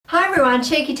everyone,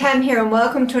 Cheeky Tam here and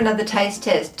welcome to another taste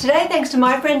test. Today, thanks to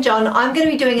my friend John, I'm going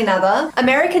to be doing another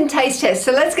American taste test,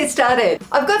 so let's get started.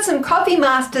 I've got some Coffee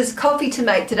Masters coffee to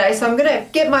make today, so I'm going to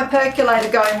get my percolator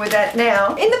going with that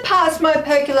now. In the past, my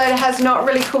percolator has not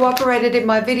really cooperated in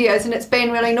my videos and it's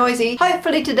been really noisy.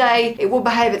 Hopefully today it will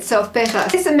behave itself better.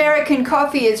 This American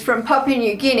coffee is from Papua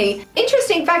New Guinea.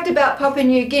 Interesting fact about Papua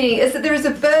New Guinea is that there is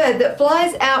a bird that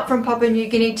flies out from Papua New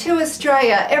Guinea to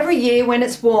Australia every year when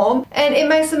it's warm, and it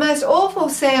makes the most awful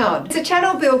sound. It's a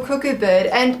channel-bill cuckoo bird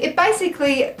and it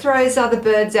basically throws other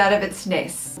birds out of its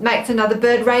nest. Makes another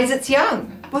bird raise its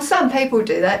young. Well, some people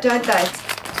do that, don't they?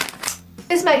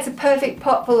 This makes a perfect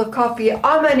pot full of coffee.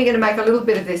 I'm only going to make a little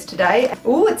bit of this today.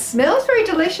 Oh, it smells very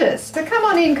delicious. So come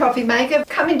on in, coffee maker.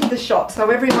 Come into the shop so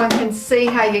everyone can see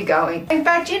how you're going. In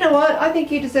fact, you know what? I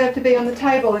think you deserve to be on the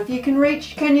table. If you can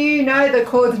reach, can you? No, the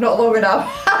cord's not long enough.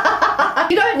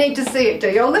 You don't need to see it,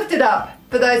 do you? I'll lift it up.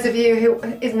 For those of you who,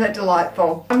 isn't it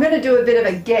delightful? I'm going to do a bit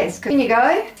of a guess. Here you go.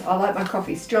 I like my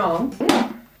coffee strong.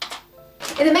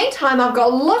 In the meantime, I've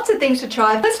got lots of things to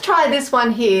try. Let's try this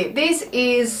one here. This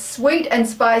is sweet and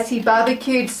spicy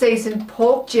barbecued seasoned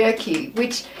pork jerky,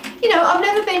 which, you know, I've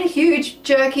never been a huge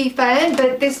jerky fan,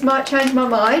 but this might change my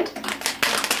mind.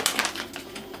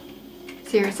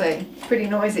 Seriously, pretty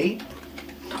noisy.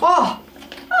 Oh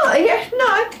yeah,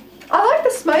 no. I like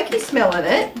the smoky smell in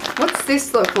it. What's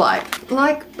this look like?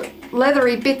 Like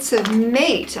leathery bits of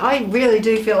meat. I really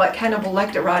do feel like Hannibal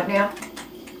Lecter right now.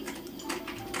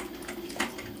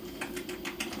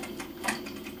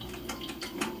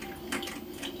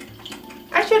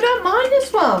 Actually, I don't mind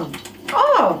this one.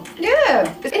 Oh,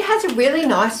 yeah. It has a really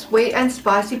nice sweet and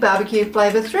spicy barbecue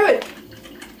flavour through it.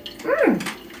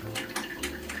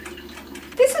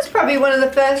 This is probably one of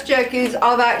the first jerkies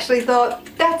I've actually thought,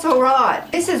 that's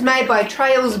alright. This is made by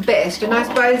Trail's Best, and I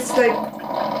suppose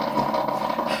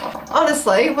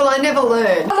honestly, well, I never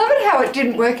learned. I love it how it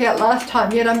didn't work out last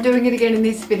time, yet I'm doing it again in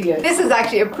this video. This is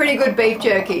actually a pretty good beef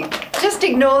jerky. Just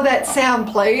ignore that sound,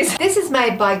 please. This is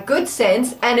made by Good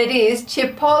Sense, and it is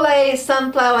Chipotle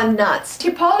sunflower nuts.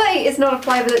 Chipotle is not a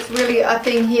flavour that's really a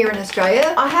thing here in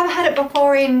Australia. I have had it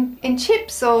before in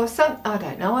chips or some, I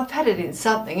don't know, I've had it in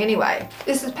something anyway.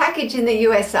 This is packaged in the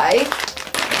USA.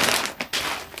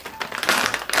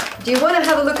 Do you want to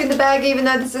have a look in the bag even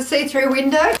though there's a see-through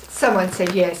window? Someone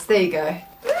said yes, there you go.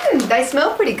 They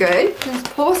smell pretty good. Just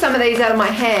pour some of these out of my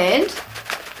hand.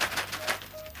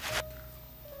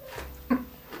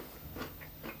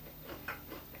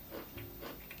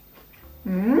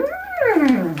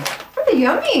 Really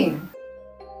yummy.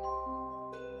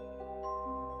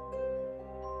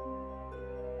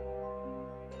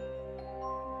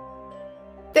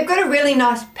 They've got a really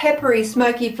nice peppery,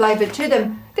 smoky flavour to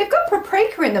them. They've got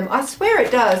paprika in them, I swear it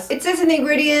does. It says in the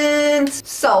ingredients,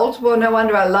 salt. Well, no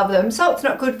wonder I love them. Salt's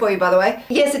not good for you, by the way.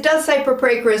 Yes, it does say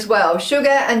paprika as well. Sugar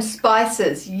and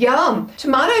spices, yum.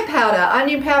 Tomato powder,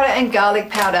 onion powder and garlic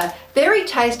powder. Very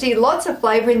tasty, lots of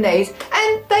flavour in these.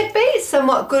 And they'd be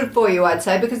somewhat good for you, I'd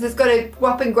say, because there's got a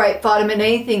whopping great vitamin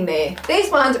E thing there.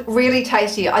 These ones, really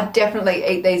tasty. I'd definitely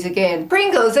eat these again.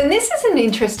 Pringles, and this is an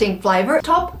interesting flavour.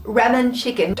 Top ramen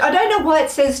chicken. I don't know why it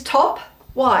says top.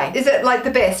 Why? Is it like the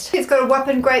best? It's got a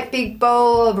whopping great big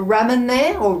bowl of ramen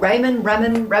there, or ramen.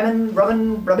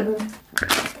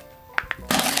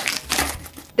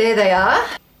 There they are.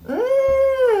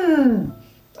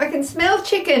 I can smell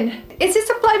chicken. Is this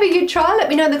a flavour you'd try? Let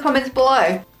me know in the comments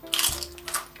below.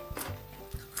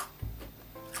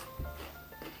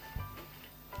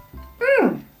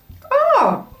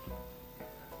 Oh.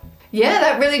 Yeah,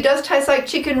 that really does taste like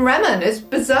chicken ramen. It's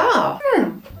bizarre.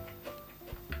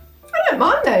 I don't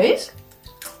mind these.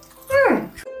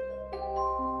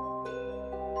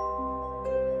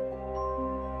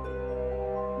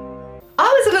 I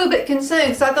was a little bit concerned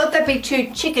because I thought they'd be too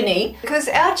chickeny, because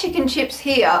our chicken chips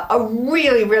here are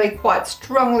really quite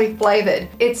strongly flavoured.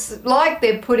 It's like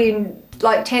they've put in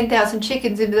like 10,000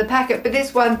 chickens into the packet, but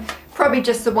this one, probably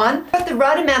just the one. Got the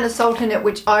right amount of salt in it,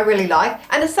 which I really like,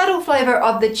 and a subtle flavour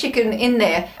of the chicken in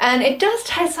there, and it does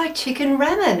taste like chicken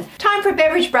ramen. Time for a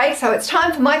beverage break, so it's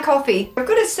time for my coffee. I've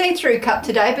got a see-through cup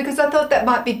today because I thought that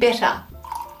might be better.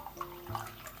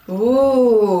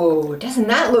 Ooh, doesn't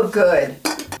that look good?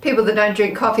 People that don't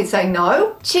drink coffee say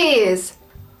no. Cheers.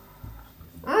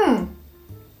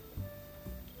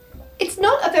 It's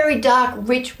not a very dark,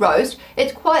 rich roast.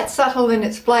 It's quite subtle in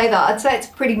its flavour. I'd say it's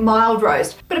a pretty mild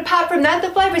roast. But apart from that,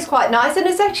 the flavour is quite nice and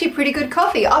it's actually pretty good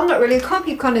coffee. I'm not really a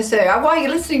coffee connoisseur. Why are you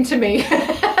listening to me?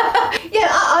 Yeah,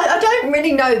 I don't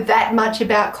really know that much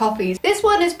about coffees. This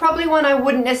one is probably one I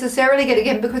wouldn't necessarily get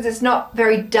again because it's not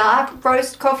very dark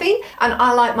roast coffee, and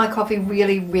I like my coffee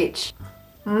really rich.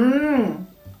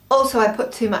 Also, I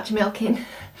put too much milk in.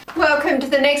 Welcome to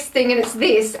the next thing, and it's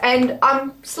this, and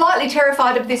I'm slightly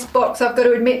terrified of this box, I've got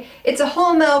to admit. It's a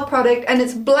Hormel product and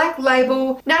it's black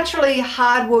label, naturally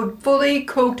hardwood, fully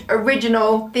cooked,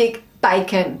 original, thick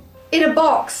bacon. In a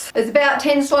box. There's about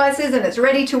 10 slices and it's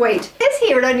ready to eat. It says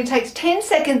here it only takes 10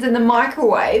 seconds in the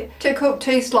microwave to cook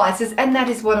 2 slices, and that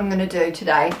is what I'm going to do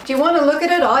today. Do you want to look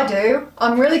at it? I do.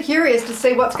 I'm really curious to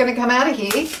see what's going to come out of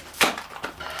here.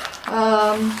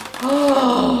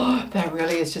 Oh, that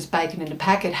really is just bacon in a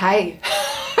packet, hey.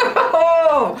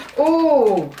 Oh,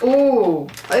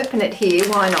 open it here,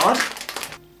 why not?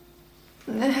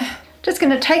 Just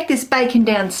going to take this bacon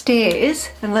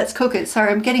downstairs and let's cook it.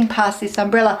 Sorry, I'm getting past this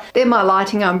umbrella. They're my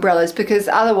lighting umbrellas because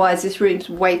otherwise this room's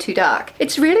way too dark.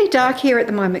 It's really dark here at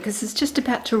the moment because it's just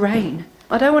about to rain.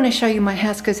 I don't want to show you my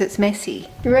house because it's messy.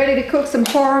 You ready to cook some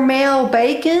Hormel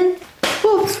bacon?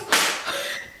 Oops.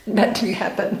 That didn't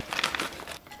happen.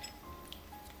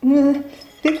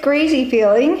 Bit greasy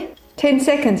feeling. 10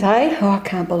 seconds, hey? Oh, I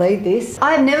can't believe this.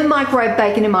 I have never microwaved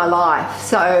bacon in my life,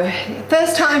 so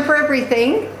first time for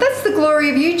everything. That's the glory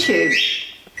of YouTube.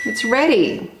 It's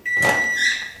ready.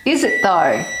 Is it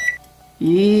though?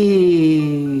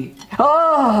 Yeah.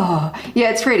 Oh, yeah,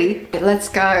 it's ready. Let's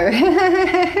go.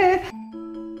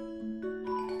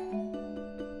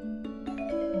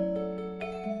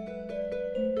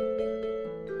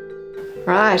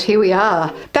 Right, here we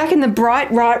are. Back in the bright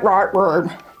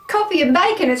room. Coffee and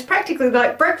bacon, it's practically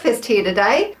like breakfast here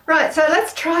today. Right, so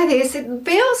let's try this. It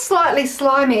feels slightly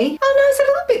slimy. Oh no, it's a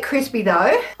little bit crispy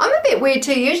though. I'm a bit weird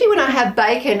too. Usually when I have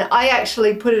bacon, I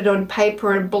actually put it on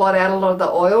paper and blot out a lot of the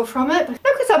oil from it. Not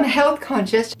because I'm health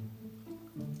conscious.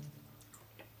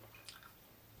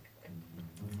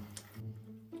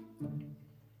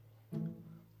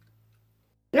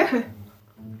 It's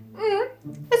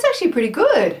actually pretty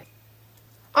good.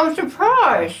 I'm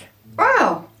surprised.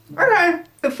 Wow. Okay.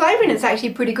 The flavouring is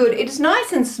actually pretty good. It's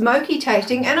nice and smoky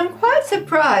tasting, and I'm quite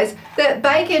surprised that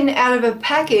bacon out of a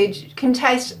package can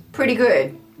taste pretty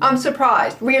good. I'm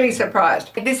surprised, really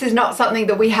surprised. This is not something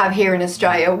that we have here in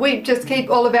Australia. We just keep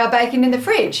all of our bacon in the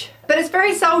fridge. But it's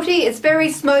very salty, it's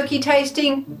very smoky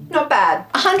tasting, not bad.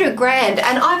 100 grand,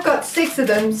 and I've got 6 of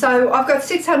them, so I've got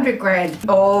 600 grand.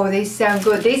 Oh, these sound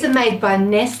good. These are made by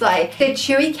Nestle. They're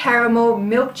chewy caramel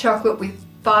milk chocolate with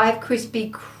 5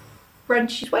 crispy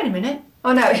crunchies. Wait a minute.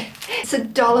 Oh no, it's a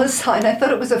dollar sign. I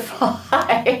thought it was a 5.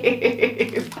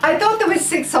 I thought there were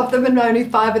 6 of them and only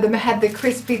 5 of them had the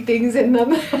crispy things in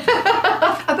them.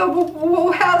 I thought,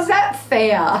 well, how's that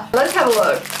fair? Let's have a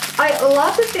look. I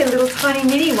love that they're little tiny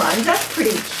mini ones. That's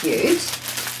pretty cute.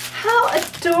 How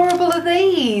adorable are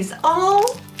these? Oh.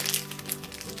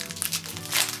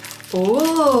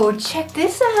 Oh, check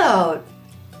this out.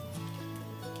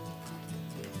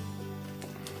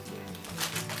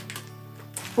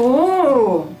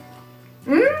 Oh,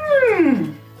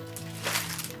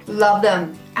 love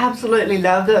them, absolutely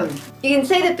love them. You can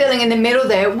see the filling in the middle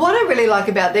there. What I really like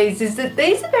about these is that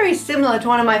these are very similar to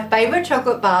one of my favourite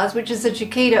chocolate bars, which is the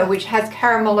Chiquita, which has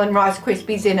caramel and Rice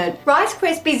Krispies in it. Rice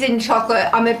Krispies in chocolate,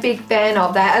 I'm a big fan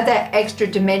of that. Add that extra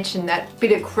dimension, that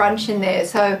bit of crunch in there.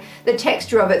 So the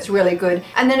texture of it's really good.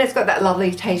 And then it's got that lovely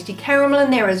tasty caramel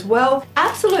in there as well.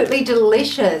 Absolutely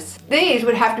delicious. These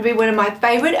would have to be one of my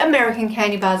favourite American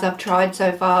candy bars I've tried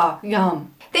so far. Yum.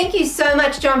 Thank you so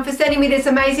much, John, for sending me this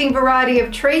amazing variety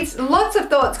of treats. Lots of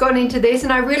thoughts gone into this,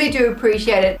 and I really do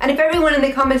appreciate it. And if everyone in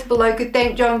the comments below could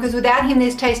thank John, because without him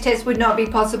this taste test would not be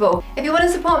possible. If you want to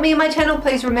support me and my channel,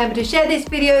 please remember to share this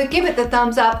video, give it the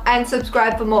thumbs up, and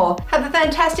subscribe for more. Have a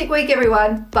fantastic week,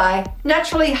 everyone. Bye.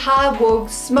 Naturally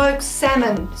hardwood smoked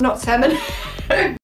salmon. It's not salmon.